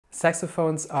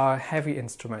Saxophones are heavy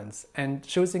instruments, and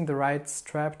choosing the right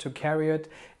strap to carry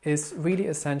it is really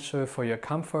essential for your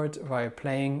comfort while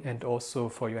playing and also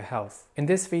for your health. In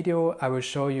this video, I will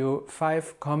show you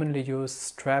 5 commonly used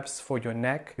straps for your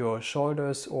neck, your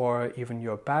shoulders, or even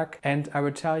your back, and I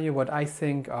will tell you what I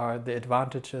think are the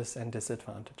advantages and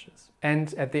disadvantages.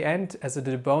 And at the end, as a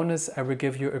little bonus, I will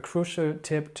give you a crucial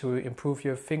tip to improve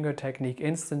your finger technique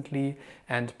instantly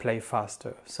and play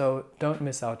faster. So don't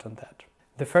miss out on that.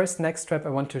 The first neck strap I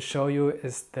want to show you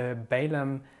is the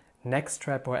Balam neck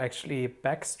strap, or actually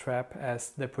back strap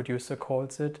as the producer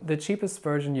calls it. The cheapest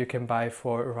version you can buy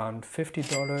for around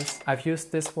 $50. I've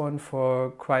used this one for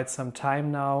quite some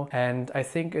time now, and I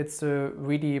think it's a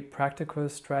really practical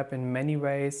strap in many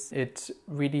ways. It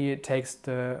really takes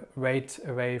the weight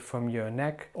away from your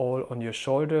neck, all on your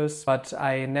shoulders, but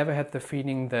I never had the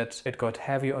feeling that it got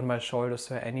heavy on my shoulders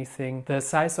or anything. The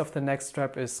size of the neck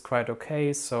strap is quite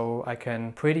okay, so I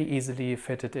can pretty easily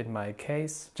fit it in my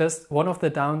case. Just one of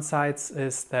the downsides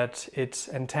is that it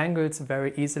entangles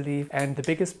very easily, and the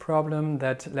biggest problem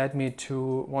that led me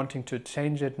to wanting to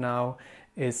change it now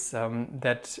is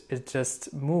that it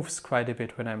just moves quite a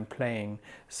bit when I'm playing.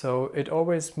 So it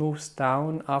always moves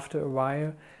down after a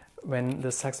while when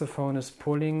the saxophone is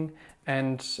pulling,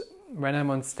 and when I'm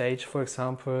on stage, for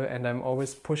example, and I'm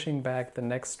always pushing back the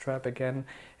neck strap again,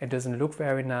 it doesn't look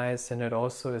very nice, and it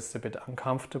also is a bit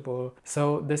uncomfortable.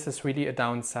 So this is really a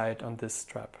downside on this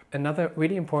strap. Another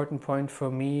really important point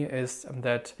for me is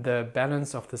that the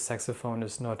balance of the saxophone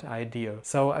is not ideal.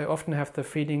 So I often have the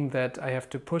feeling that I have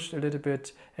to push a little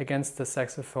bit against the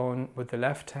saxophone with the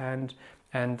left hand,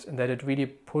 and that it really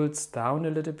pulls down a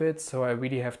little bit, so I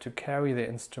really have to carry the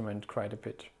instrument quite a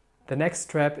bit. The next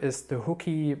strap is the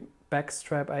Hooki back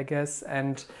strap, I guess,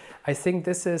 and I think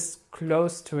this is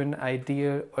close to an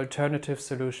ideal alternative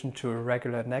solution to a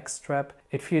regular neck strap.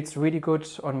 It feels really good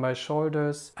on my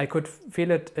shoulders. I could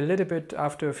feel it a little bit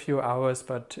after a few hours,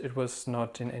 but it was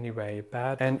not in any way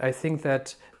bad. And I think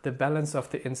that the balance of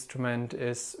the instrument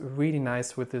is really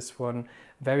nice with this one,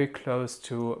 very close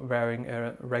to wearing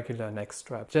a regular neck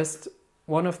strap. Just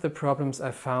one of the problems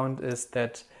I found is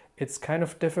that it's kind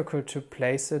of difficult to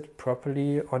place it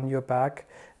properly on your back.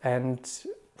 And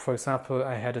for example,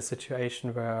 I had a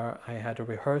situation where I had a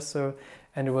rehearsal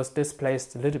and it was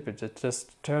displaced a little bit. It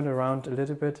just turned around a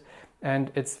little bit,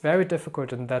 and it's very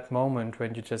difficult in that moment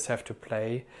when you just have to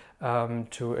play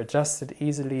to adjust it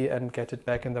easily and get it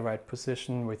back in the right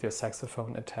position with your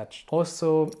saxophone attached.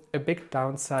 Also, a big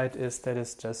downside is that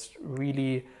it's just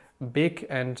really big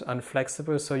and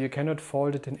unflexible, so you cannot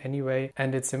fold it in any way,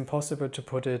 and it's impossible to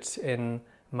put it in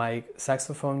my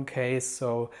saxophone case,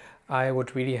 so I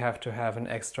would really have to have an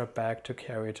extra bag to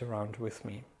carry it around with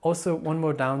me. Also, one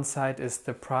more downside is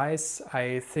the price.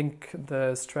 I think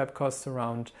the strap costs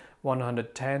around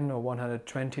 $110 or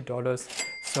 $120,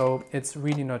 so it's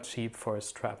really not cheap for a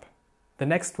strap. The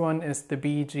next one is the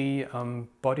BEG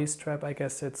body strap, I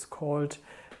guess it's called.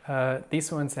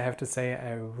 These ones, I have to say,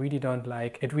 I really don't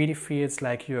like. It really feels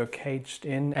like you're caged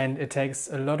in, and it takes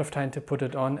a lot of time to put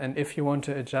it on, and if you want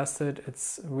to adjust it,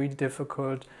 it's really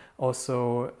difficult.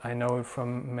 Also, I know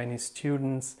from many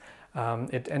students,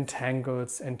 it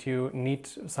entangles, and you need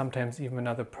sometimes even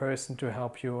another person to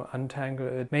help you untangle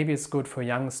it. Maybe it's good for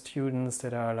young students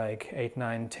that are like 8,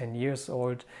 9, 10 years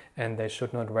old, and they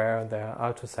should not wear their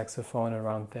alto saxophone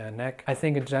around their neck. I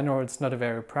think in general it's not a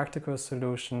very practical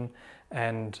solution,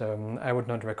 and I would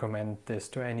not recommend this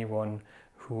to anyone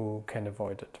who can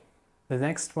avoid it. The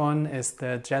next one is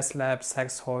the Jazzlab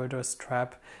saXholder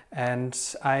strap, and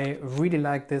I really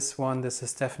like this one. This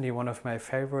is definitely one of my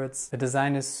favorites. The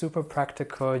design is super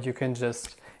practical. You can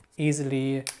just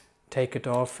easily take it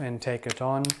off and take it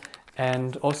on,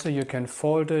 and also you can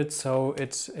fold it, so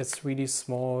it's really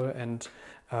small and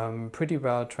pretty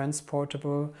well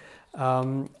transportable.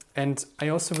 And I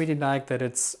also really like that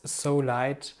it's so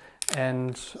light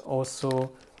and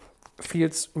also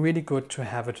feels really good to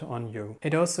have it on you.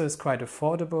 It also is quite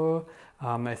affordable.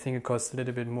 I think it costs a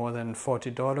little bit more than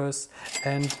 $40,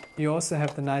 and you also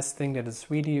have the nice thing that it's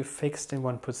really fixed in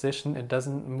one position. It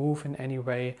doesn't move in any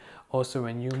way, also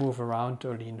when you move around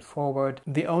or lean forward.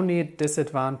 The only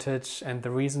disadvantage, and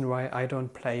the reason why I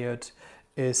don't play it,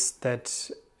 is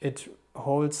that it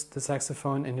holds the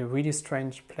saxophone in a really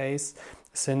strange place,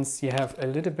 since you have a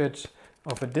little bit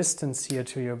of a distance here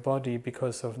to your body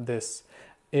because of this.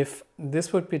 If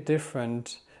this would be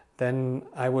different, then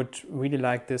I would really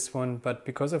like this one, but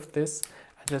because of this,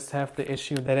 I just have the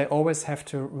issue that I always have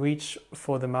to reach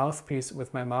for the mouthpiece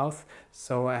with my mouth,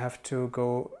 so I have to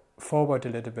go forward a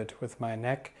little bit with my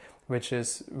neck, which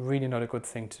is really not a good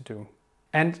thing to do.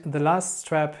 And the last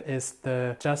strap is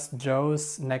the Just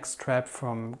Joe's neck strap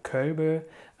from Kölbl.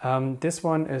 This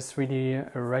one is really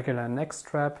a regular neck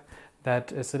strap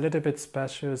that is a little bit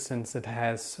special since it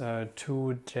has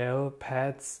 2 gel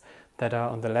pads that are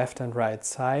on the left and right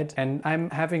side. And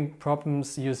I'm having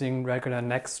problems using regular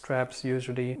neck straps.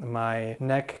 Usually my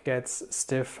neck gets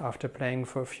stiff after playing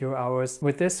for a few hours.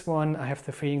 With this one, I have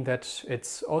the feeling that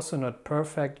it's also not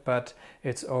perfect, but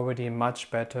it's already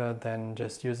much better than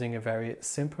just using a very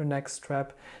simple neck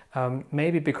strap.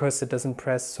 Maybe because it doesn't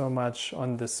press so much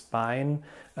on the spine,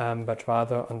 but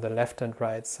rather on the left and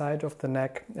right side of the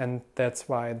neck. And that's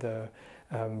why the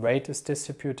weight is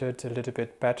distributed a little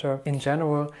bit better. In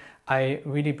general, I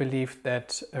really believe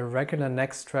that a regular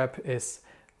neck strap is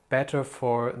better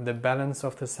for the balance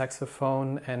of the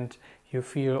saxophone, and you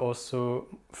feel also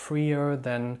freer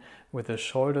than with a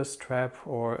shoulder strap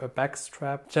or a back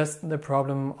strap. Just the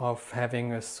problem of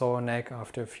having a sore neck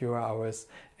after a few hours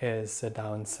is a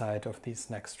downside of these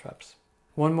neck straps.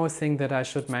 One more thing that I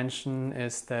should mention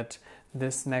is that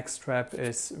this neck strap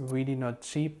is really not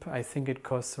cheap. I think it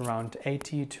costs around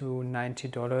 $80 to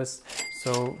 $90.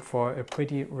 So for a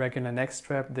pretty regular neck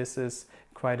strap, this is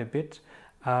quite a bit.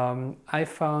 I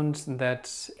found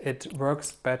that it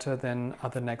works better than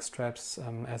other neck straps,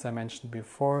 as I mentioned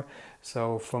before.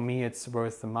 So for me, it's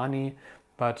worth the money,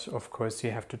 but of course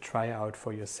you have to try out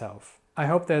for yourself. I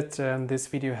hope that this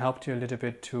video helped you a little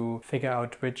bit to figure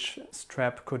out which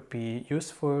strap could be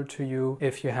useful to you.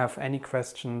 If you have any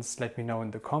questions, let me know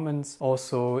in the comments.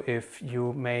 Also, if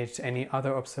you made any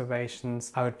other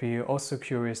observations, I would be also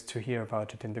curious to hear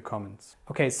about it in the comments.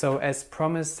 Okay, so as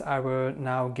promised, I will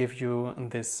now give you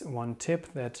this one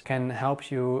tip that can help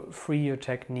you free your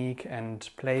technique and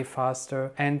play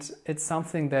faster. And it's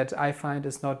something that I find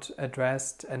is not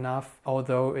addressed enough,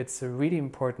 although it's a really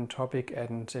important topic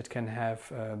and it can have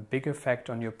a big effect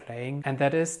on your playing, and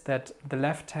that is that the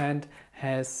left hand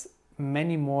has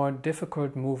many more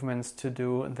difficult movements to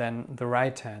do than the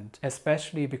right hand,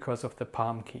 especially because of the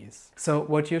palm keys. So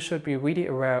what you should be really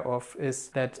aware of is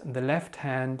that the left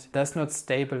hand does not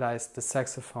stabilize the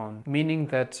saxophone, meaning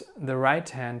that the right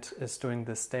hand is doing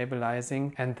the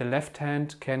stabilizing and the left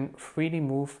hand can freely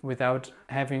move without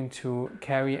having to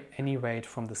carry any weight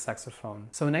from the saxophone.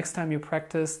 So next time you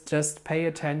practice, just pay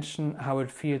attention how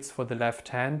it feels for the left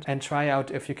hand and try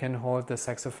out if you can hold the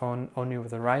saxophone only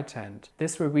with the right hand.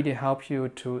 This will really help you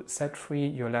to set free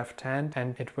your left hand,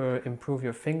 and it will improve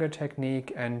your finger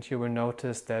technique, and you will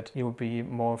notice that you will be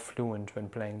more fluent when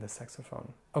playing the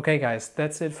saxophone. Okay guys,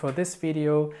 that's it for this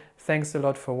video. Thanks a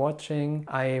lot for watching.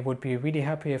 I would be really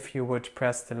happy if you would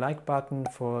press the like button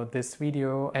for this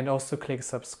video and also click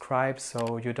subscribe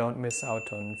so you don't miss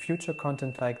out on future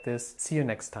content like this. See you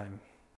next time.